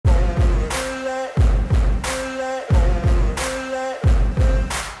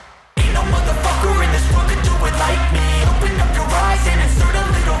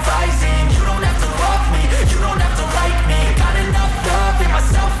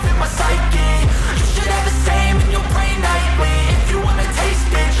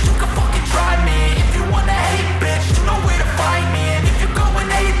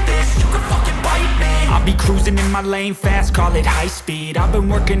my lane fast, call it high speed. I've been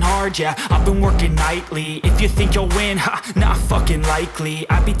working hard, yeah, I've been working nightly. If you think you'll win, ha, not fucking likely.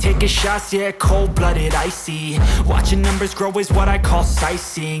 I be taking shots, yeah, cold-blooded, icy. Watching numbers grow is what I call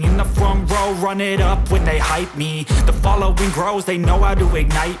sightseeing. In the front row, run it up when they hype me. The following grows, they know how to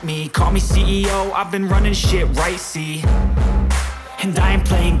ignite me. Call me CEO, I've been running shit right, see. And I ain't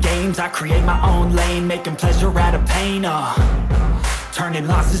playing games, I create my own lane, making pleasure out of pain, turning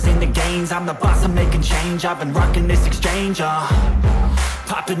losses into gains. I'm the boss, I'm making change. I've been rocking this exchange,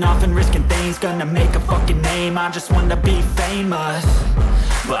 popping off and risking things. Gonna make a fucking name, I just wanna be famous.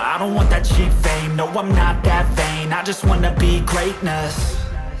 But I don't want that cheap fame, no, I'm not that vain. I just wanna be greatness.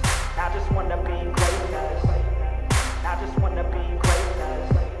 I just wanna be greatness. I just wanna be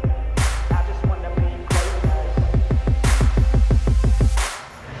greatness. I just wanna be greatness.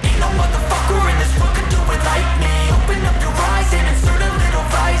 Ain't no motherfucker in this world could do it like me. Open up your eyes and insert a little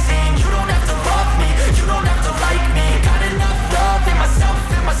rising. You don't have to love me, you don't have to like me. Got enough love in myself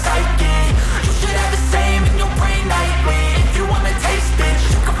and my psyche. You should have the same in your brain nightly. If you wanna taste, bitch,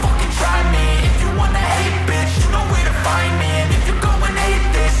 you can fucking try me. If you wanna hate, bitch, you know where to find me. And if you go and hate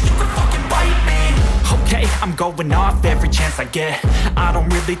this, you can fucking bite me. Okay, I'm going off every chance I get. I don't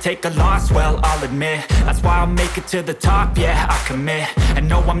really take a loss, well, I'll admit. That's why I'll make it to the top, yeah, I commit. And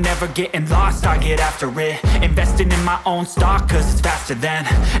no, I'm never getting lost, I get after it. Investing in my own stock, cause it's faster than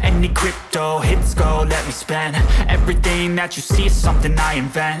any crypto hits go, let me spend. Everything that you see is something I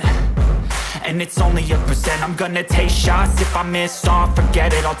invent. And it's only a percent. I'm gonna take shots. If I miss all,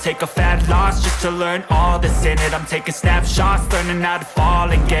 forget it. I'll take a fat loss just to learn all that's in it. I'm taking snapshots, learning how to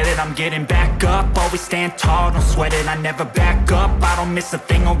fall and get it. I'm getting back up, always stand tall, don't sweat it. I never back up, I don't miss a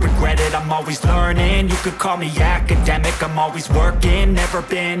thing or regret it. I'm always learning, you could call me academic. I'm always working, never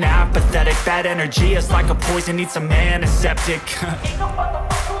been apathetic. Bad energy is like a poison, needs some antiseptic.